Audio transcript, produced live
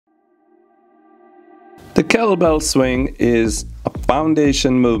The kettlebell swing is a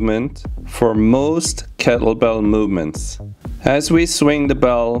foundation movement for most kettlebell movements. As we swing the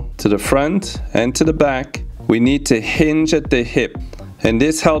bell to the front and to the back, we need to hinge at the hip. And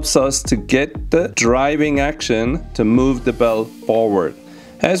this helps us to get the driving action to move the bell forward.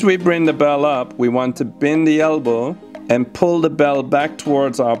 As we bring the bell up, we want to bend the elbow and pull the bell back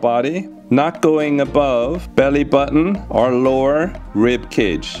towards our body, not going above belly button or lower rib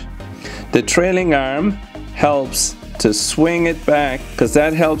cage. The trailing arm helps to swing it back because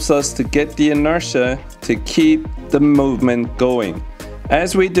that helps us to get the inertia to keep the movement going.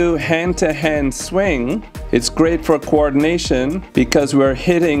 As we do hand-to-hand swing, it's great for coordination because we're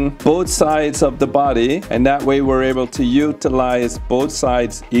hitting both sides of the body, and that way we're able to utilize both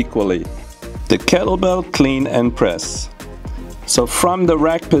sides equally. The kettlebell clean and press. So from the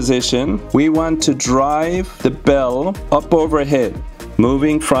rack position, we want to drive the bell up overhead,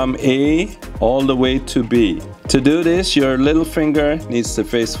 moving from A all the way to B. To do this, your little finger needs to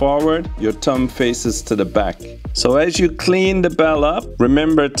face forward, your thumb faces to the back. So as you clean the bell up,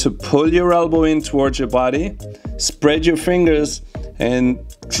 remember to pull your elbow in towards your body, spread your fingers and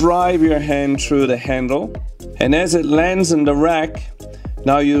drive your hand through the handle. And as it lands in the rack,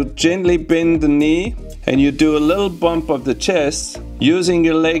 now you gently bend the knee and you do a little bump of the chest. Using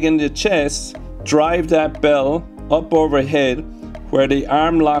your leg in the chest, drive that bell up overhead where the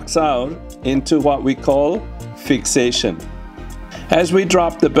arm locks out into what we call fixation. As we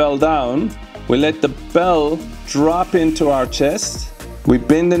drop the bell down, we let the bell drop into our chest. We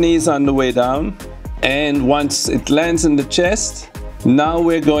bend the knees on the way down, and once it lands in the chest, now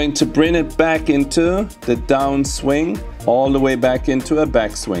we're going to bring it back into the down swing, all the way back into a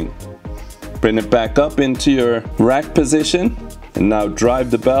back swing. Bring it back up into your rack position, and now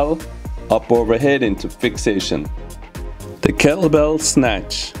drive the bell up overhead into fixation. The kettlebell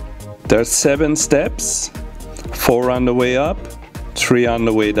snatch. There are 7 steps, 4 on the way up, 3 on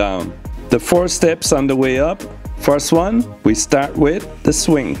the way down. The 4 steps on the way up, first one, we start with the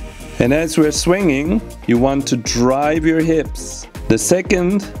swing. And as we're swinging, you want to drive your hips. The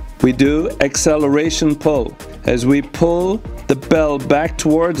second, we do acceleration pull. As we pull the bell back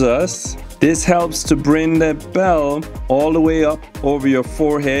towards us, this helps to bring the bell all the way up over your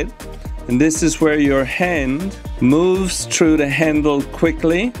forehead. And this is where your hand moves through the handle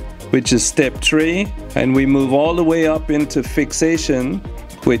quickly, which is step 3. And we move all the way up into fixation,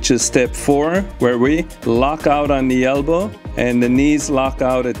 which is step 4, where we lock out on the elbow and the knees lock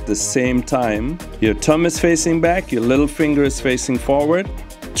out at the same time. Your thumb is facing back, your little finger is facing forward.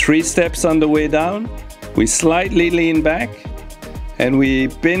 3 steps on the way down. We slightly lean back and we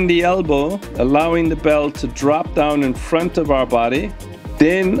bend the elbow, allowing the bell to drop down in front of our body.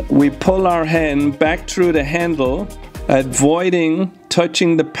 Then we pull our hand back through the handle, avoiding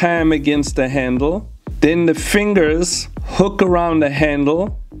touching the palm against the handle. Then the fingers hook around the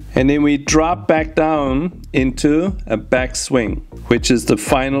handle, and then we drop back down into a back swing, which is the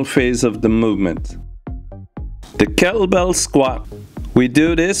final phase of the movement. The kettlebell squat. We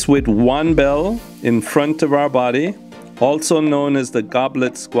do this with one bell in front of our body, also known as the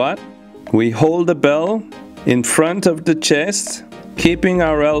goblet squat. We hold the bell in front of the chest, keeping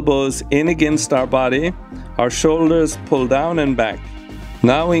our elbows in against our body, our shoulders pull down and back.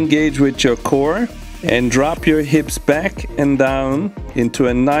 Now engage with your core and drop your hips back and down into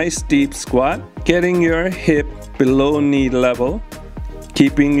a nice deep squat, getting your hip below knee level,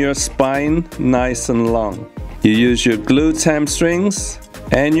 keeping your spine nice and long. You use your glutes, hamstrings,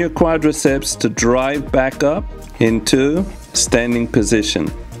 and your quadriceps to drive back up into standing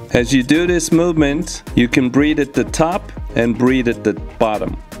position. As you do this movement, you can breathe at the top and breathe at the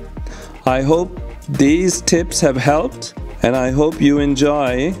bottom. I hope these tips have helped, and I hope you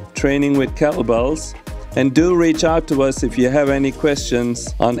enjoy training with kettlebells. And do reach out to us if you have any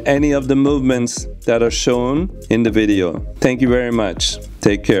questions on any of the movements that are shown in the video. Thank you very much.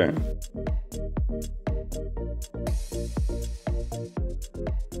 Take care.